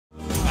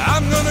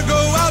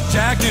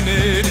jacking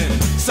it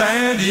in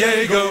San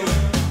Diego.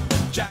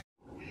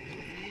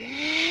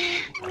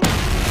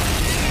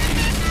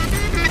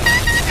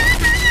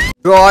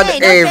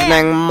 Good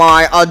evening,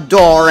 my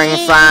adoring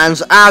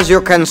fans. As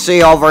you can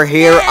see over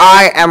here,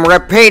 I am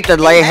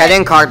repeatedly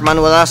hitting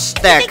Cartman with a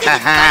stick.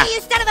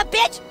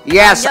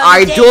 Yes,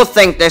 I do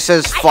think this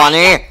is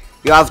funny.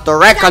 You have to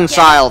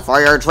reconcile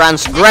for your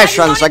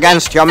transgressions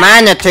against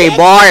humanity,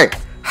 boy.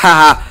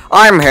 Haha,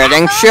 I'm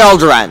hitting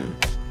children.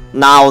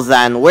 Now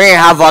then, we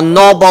have a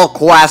noble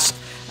quest,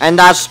 and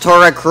that's to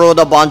recruit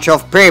a bunch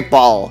of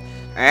people.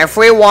 If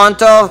we want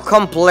to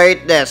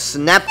complete this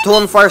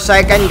Neptune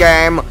Forsaken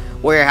game,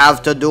 we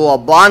have to do a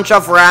bunch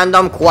of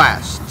random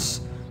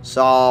quests.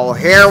 So,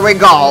 here we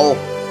go.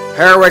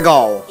 Here we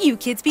go. You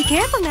kids be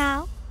careful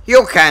now.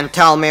 You can't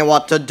tell me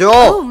what to do.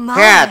 Oh my.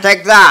 Here,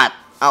 take that.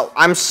 Oh,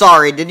 I'm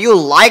sorry. Did you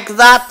like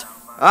that?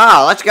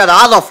 Ah, let's get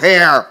out of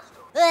here.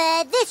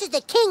 This is the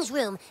king's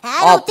room.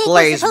 I don't think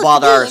please, we're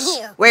supposed to be in Butters.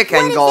 here. We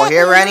can What go exactly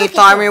here are you looking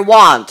anytime for? we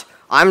want.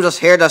 I'm just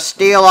here to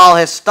steal all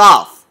his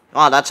stuff.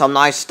 Oh, that's some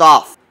nice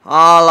stuff.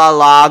 Ah la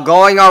la,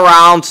 going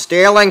around,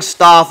 stealing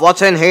stuff.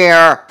 What's in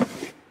here?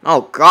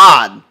 Oh,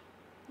 God.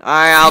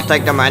 I'll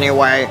take them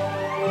anyway.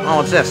 Oh,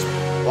 what's this?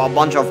 Well, a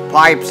bunch of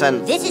pipes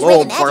and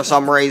lube for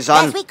some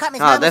reason.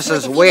 This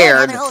is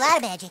weird.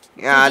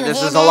 Yeah,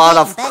 this is a lot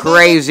of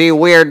crazy,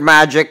 weird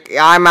magic.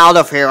 Yeah, I'm out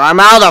of here. I'm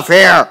out of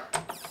here.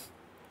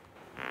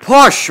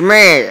 Push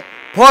me.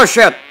 Push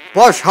it.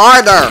 Push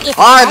harder.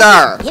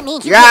 Harder.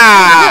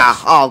 Yeah.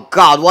 Oh,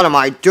 God, what am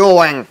I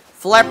doing?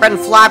 Flippin'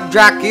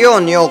 flapjack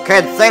you, new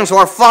kid. Things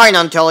were fine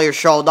until you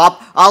showed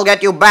up. I'll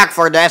get you back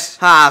for this.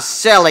 Ah,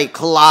 silly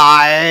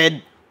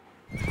Clyde.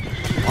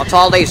 What's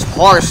all these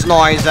horse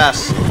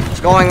noises?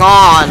 What's going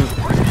on?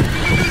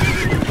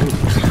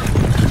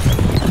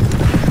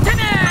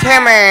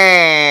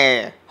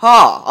 Timmy!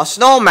 Huh, a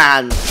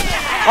snowman.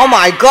 Oh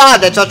my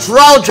God, it's a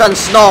Trojan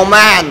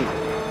snowman!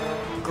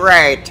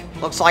 Great.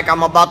 Looks like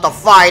I'm about to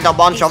fight a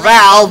bunch of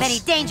elves. Many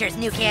dangers,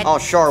 new kid. Oh,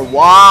 sure,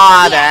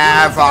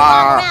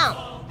 whatever.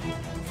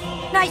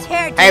 Nice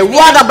hair. Hey,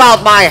 what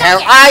about my hair?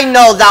 I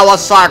know that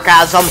was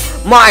sarcasm.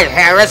 My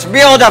hair is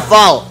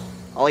beautiful.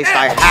 At least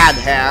I had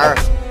hair.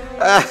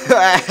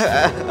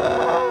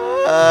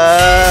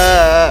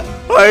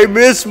 I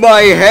miss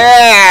my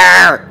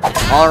hair.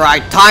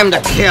 Alright, time to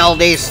kill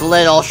these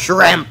little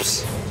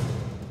shrimps.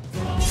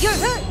 You're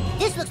hurt.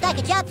 This looks like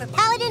a job for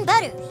Paladin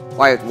Butters.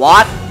 Wait,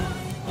 what?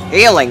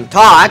 Healing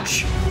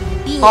touch?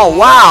 Oh,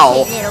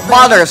 wow.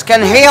 Butters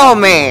can heal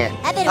me.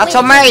 That's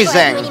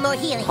amazing.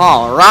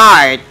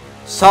 Alright.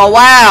 So,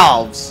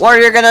 elves, what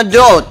are you gonna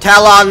do?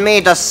 Tell on me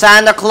to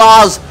Santa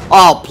Claus?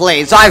 Oh,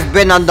 please, I've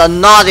been on the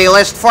naughty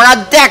list for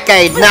a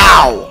decade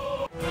now!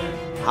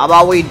 How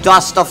about we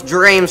dust of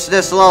dreams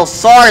this little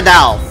sword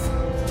elf?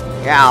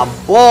 Yeah,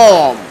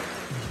 boom!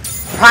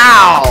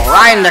 Pow!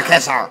 Right in the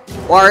kisser!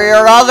 What are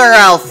your other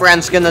elf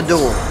friends gonna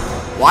do?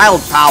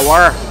 Wild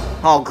power?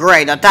 Oh,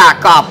 great,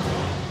 attack up!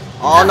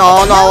 Oh,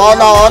 no, no, oh,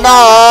 no,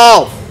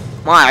 no!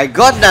 My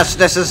goodness,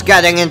 this is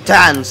getting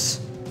intense!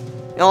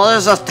 You know,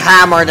 let's just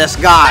hammer this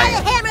guy.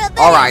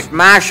 Alright,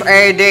 mash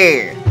AD.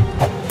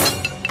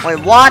 Wait,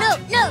 what?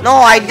 No,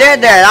 I did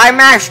it. I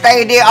mashed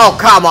AD. Oh,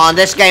 come on.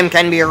 This game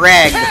can be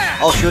rigged.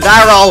 Oh, shoot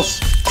arrows.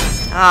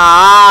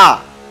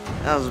 Ah,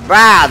 that was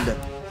bad.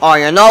 Oh,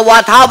 you know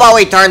what? How about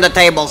we turn the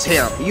tables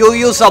here? You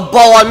use a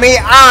bow on me,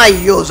 I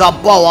use a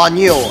bow on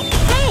you.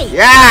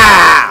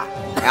 Yeah!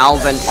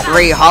 Elven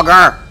tree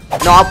hugger.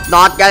 Nope,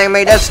 not getting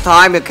me this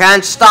time. You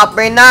can't stop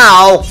me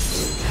now.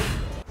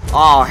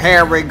 Oh,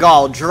 here we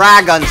go.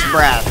 Dragon's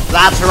breath.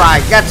 That's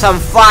right. Get some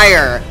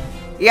fire.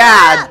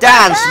 Yeah,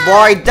 dance,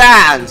 boy,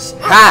 dance.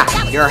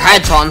 Ha! Your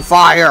head's on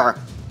fire.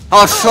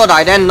 Oh, shoot,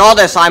 I didn't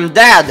notice I'm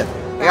dead.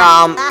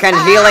 Can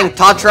healing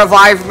touch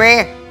revive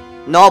me?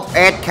 Nope,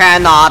 it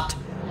cannot.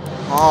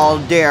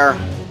 Oh, dear.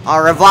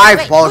 A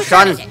revive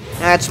potion.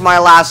 It's my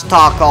last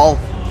taco.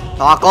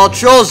 Taco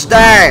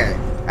Tuesday.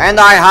 And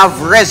I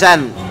have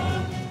risen.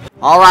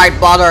 Alright,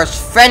 Butters,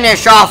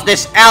 finish off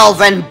this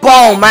elven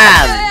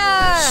bowman.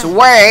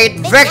 Sweet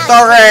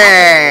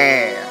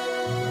victory!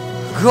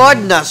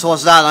 Goodness,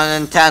 was that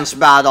an intense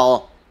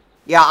battle.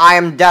 Yeah, I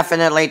am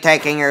definitely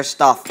taking your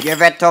stuff.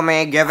 Give it to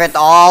me, give it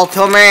all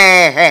to me,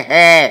 hey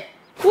hey.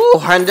 Whew,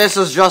 and this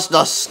is just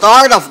the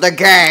start of the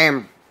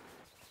game.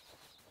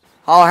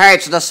 Oh hey,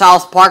 it's the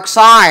South Park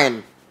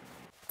sign.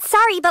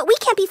 Sorry, but we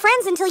can't be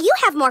friends until you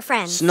have more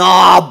friends.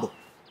 Snob!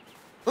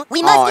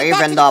 Oh,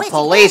 even the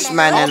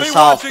policemen in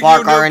South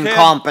Park are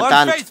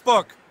incompetent.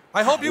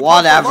 I hope you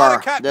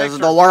whatever. This is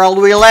the world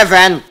we live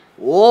in.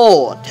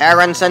 Ooh,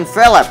 Terrence and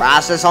Philip.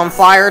 Ass is on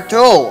fire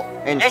too.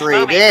 In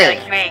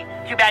 3D.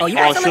 Oh,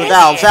 shoot,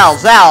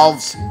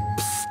 elves.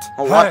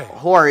 Oh, what? Hey,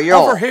 who are you?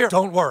 Over here.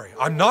 Don't worry.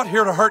 I'm not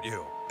here to hurt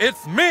you.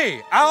 It's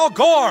me, Al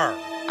Gore.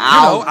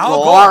 Al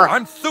Al Gore?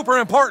 I'm super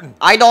important.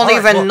 I don't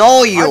even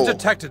know you. I've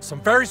detected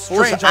some very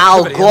strange Who's Al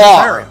activity in this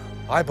Gore? area.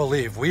 I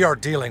believe we are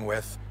dealing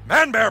with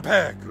Man-Bear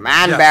Pig.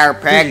 Man-Bear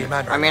Pig?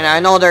 I mean, I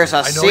know there's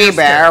a sea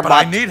bear, but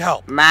I need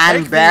help.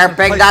 Man-Bear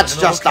Pig? That's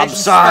just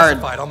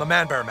absurd. On the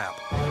Man-Bear map.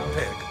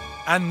 Pig.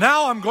 And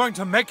now I'm going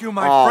to make you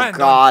my friend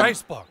God. on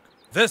Facebook.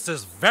 This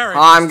is very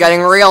I'm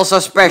getting real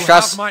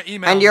suspicious.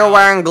 And you're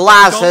wearing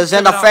glasses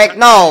and a fake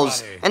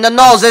nose. And the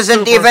nose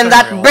isn't even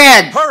that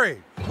big.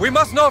 Hurry! We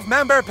must know if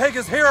Man Bear Pig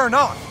is here or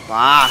not.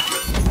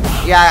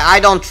 Yeah, I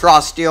don't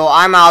trust you.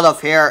 I'm out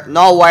of here.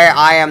 No way,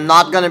 I am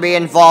not gonna be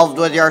involved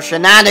with your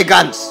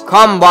shenanigans.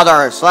 Come,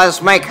 Butters,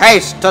 let's make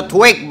haste to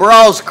Tweek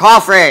Bros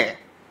Coffee.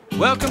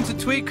 Welcome to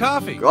Tweek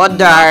Coffee. Good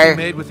day.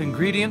 Made with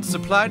ingredients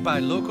supplied by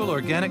local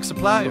organic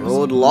suppliers.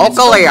 Brewed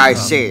locally, I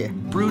see.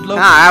 Brewed locally.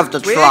 I have to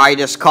try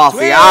this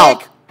coffee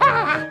out.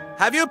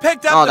 Have you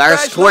picked up the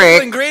there's fresh local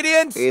Tweek.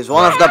 ingredients? He's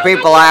one of the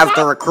people I have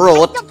to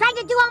recruit.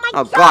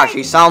 Oh gosh,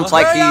 he sounds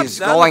like he's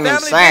going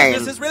insane.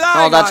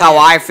 Oh, that's how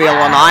I feel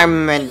when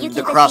I'm in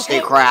the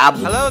Krusty Krab.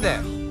 Hello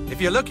there. If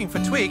you're looking for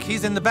Tweek,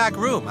 he's in the back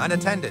room,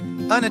 unattended.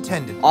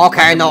 Unattended.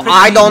 Okay, no,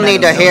 I don't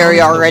need to hear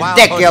your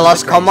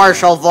ridiculous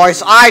commercial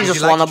voice. I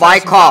just want to buy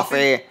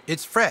coffee.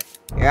 It's fresh.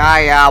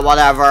 Yeah,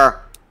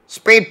 whatever.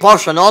 Speed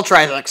Potion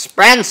Ultra is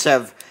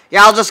expensive.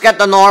 Yeah, I'll just get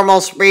the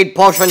normal Speed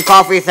Potion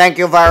coffee, thank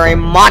you very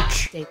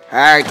much.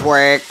 Hey,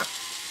 Tweek.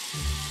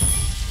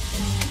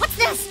 What's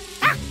this?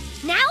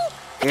 Now?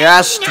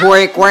 Yes,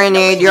 Tweek, we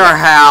need your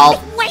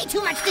help. Way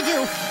too much to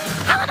do.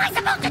 How am I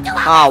supposed to do it?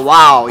 Oh,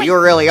 wow, you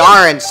really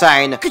are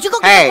insane.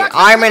 Hey,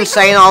 I'm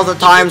insane all the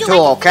time too,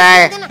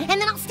 okay? And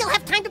then I'll still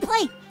have time to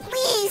play.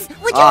 Please,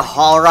 would you?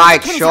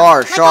 Alright,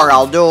 sure,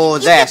 I'll do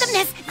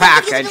this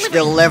package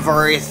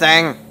delivery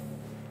thing.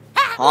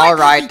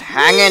 Alright,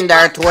 hang in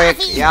there,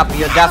 Tweek. Yep,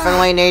 you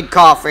definitely need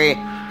coffee.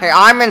 Hey,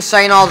 I'm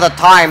insane all the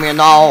time, you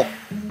know.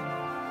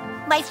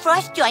 My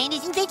frost giant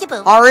is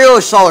invisible. Are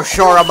you so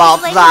sure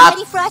about that?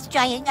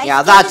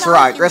 Yeah, that's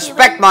right.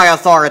 Respect my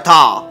authority.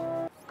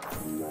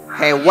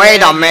 Hey,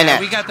 wait a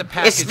minute.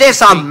 Is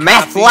this a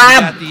meth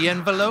lab?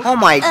 Oh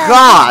my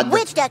god.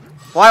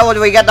 Why would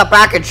we get the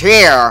package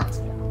here?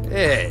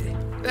 Hey,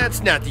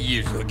 that's not the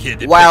usual kid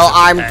that Well,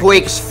 I'm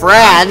Tweek's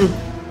friend.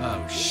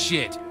 Oh,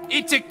 shit.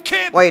 It's a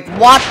kid! Wait,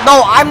 what?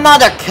 No, I'm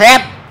not a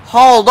kid.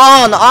 Hold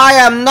on, I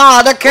am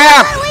not a kid.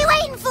 What are we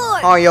waiting for?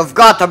 Oh, you've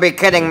got to be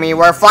kidding me.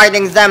 We're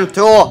fighting them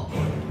too.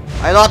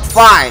 I thought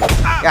fine.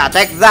 Yeah,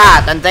 take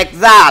that and take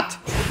that.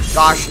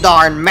 Gosh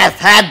darn meth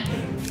head.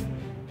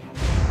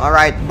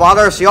 Alright,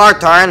 Butters, your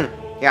turn.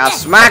 Yeah,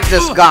 smack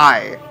this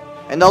guy.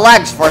 In the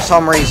legs for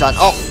some reason.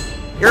 Oh,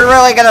 you're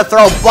really gonna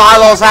throw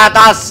bottles at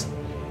us?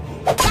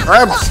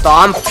 Herb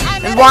Stomp?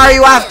 And why are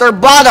you after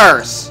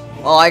Butters?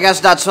 Well, I guess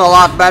that's a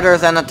lot better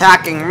than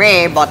attacking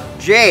me, but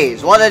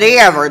jeez, what did he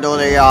ever do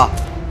to ya?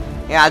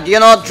 Yeah, do you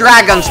know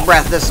Dragon's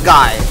Breath, this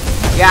guy?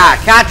 Yeah,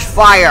 catch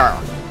fire.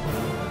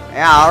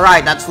 Yeah,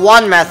 alright, that's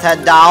one meth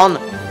head down.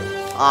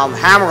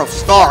 Hammer of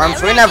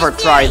Storms, we never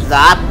tried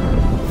that.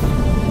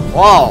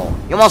 Whoa,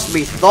 you must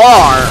be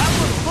Thor.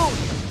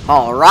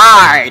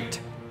 Alright.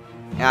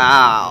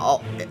 Yeah,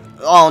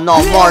 oh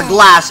no, more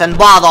glass and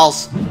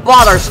bottles.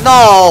 Butters,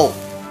 no!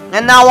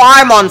 And now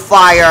I'm on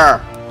fire.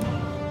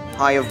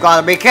 Oh, you've got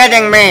to be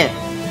kidding me.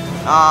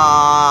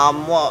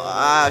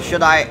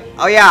 Should I?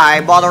 Oh yeah, I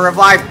bought a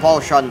revive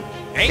potion.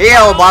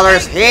 Heal,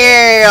 Butters,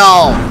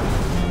 heal!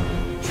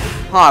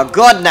 Oh,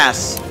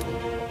 goodness.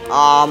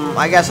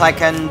 I guess I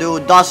can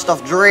do Dust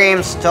of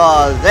Dreams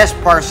to this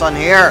person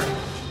here.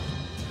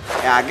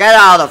 Yeah, get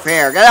out of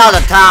here. Get out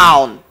of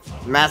town,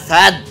 meth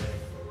head.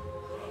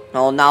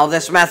 Oh, now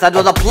this meth head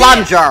with a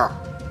plunger.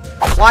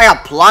 Why a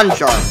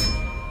plunger?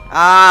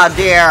 Ah,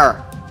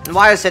 dear. And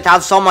why does it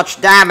have so much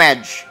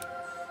damage?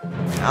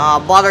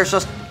 Butters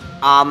just,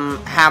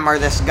 hammer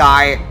this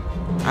guy.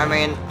 I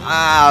mean,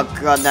 oh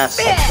goodness.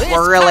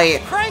 We're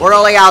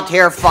really out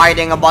here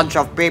fighting a bunch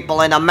of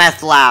people in a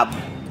meth lab.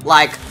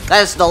 Like,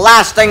 that's the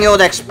last thing you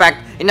would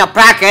expect in a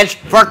package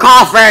for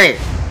coffee!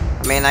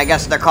 I mean, I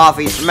guess the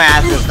coffee's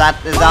meth. Is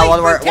that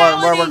what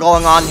we're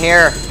going on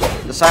here?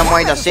 The same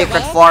way the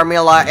secret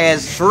formula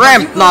is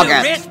shrimp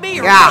nugget.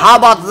 Yeah, how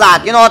about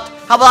that? You know what?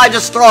 How about I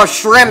just throw a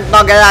shrimp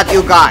nugget at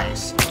you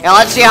guys? Yeah,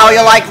 let's see how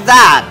you like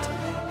that.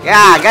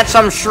 Yeah, get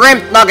some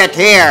shrimp nugget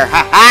here.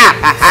 Ha ha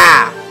ha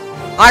ha.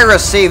 I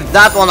received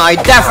that one. I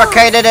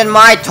defecated in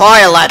my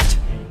toilet.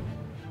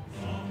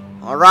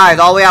 Alright,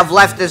 all we have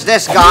left is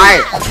this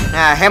guy.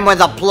 Him with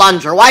a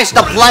plunger. Why is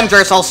the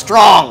plunger so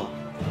strong?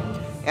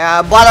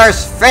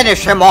 Butters,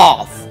 finish him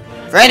off.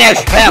 Finish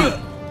him.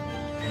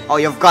 Oh,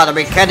 you've got to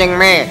be kidding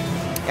me.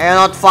 You're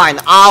not fine.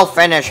 I'll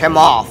finish him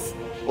off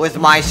with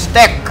my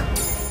stick,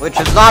 which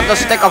is not the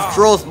stick of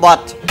truth,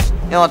 but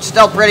you know, it's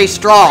still pretty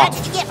strong. That's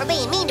what you get for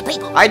being mean to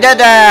people. I did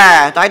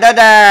it! I did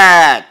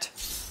it!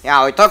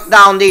 Yeah, we took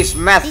down these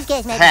meth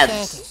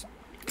heads.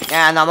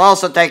 And I'm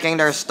also taking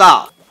their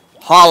stuff.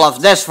 All of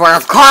this for a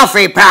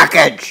coffee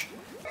package!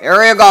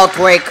 Here you go,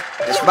 Tweek.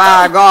 This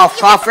bag of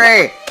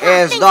coffee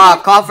is the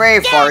coffee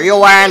for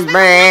you and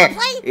me.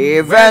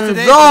 Even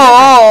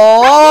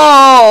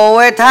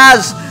though it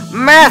has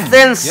meth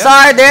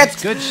inside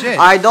it,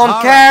 I don't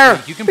care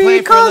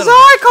because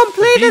I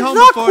completed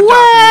the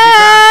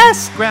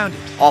quest.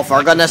 Oh,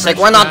 for goodness sake,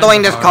 we're not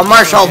doing this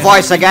commercial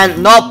voice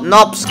again.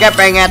 Nope,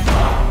 skipping it.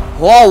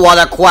 Whoa, what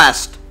a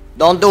quest.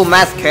 Don't do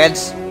meth,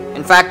 kids. You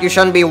In fact, you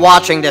shouldn't be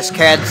watching this,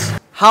 kids.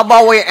 How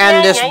about we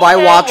end this by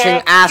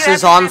watching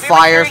Asses on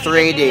Fire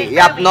 3D?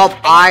 Yep, nope,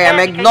 I am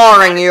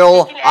ignoring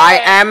you. I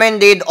am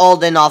indeed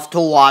old enough to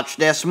watch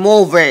this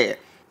movie.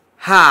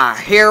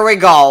 Here we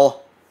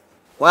go.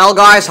 Well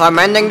guys, I'm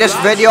ending this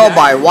video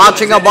by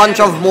watching a bunch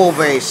of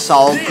movies,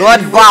 so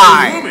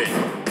goodbye.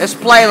 This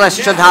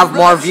playlist should have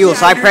more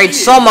views. I paid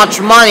so much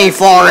money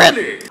for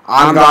it.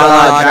 I'm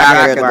gonna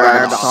jack it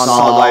where the sun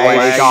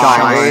always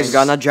shines.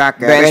 Gonna jack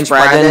it. Been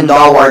spreading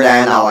the word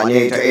and now I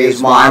need to ease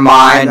my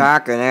mind.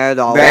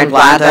 Been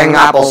planting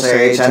apple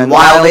seeds and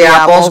while the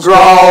apples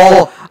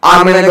grow,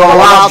 I'm gonna go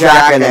out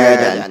jacking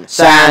it in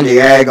San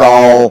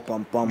Diego.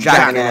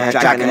 Jacking it,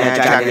 jacking it,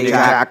 jacking it,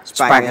 jack.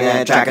 Spanking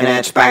it, jacking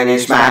it, spanking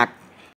smack.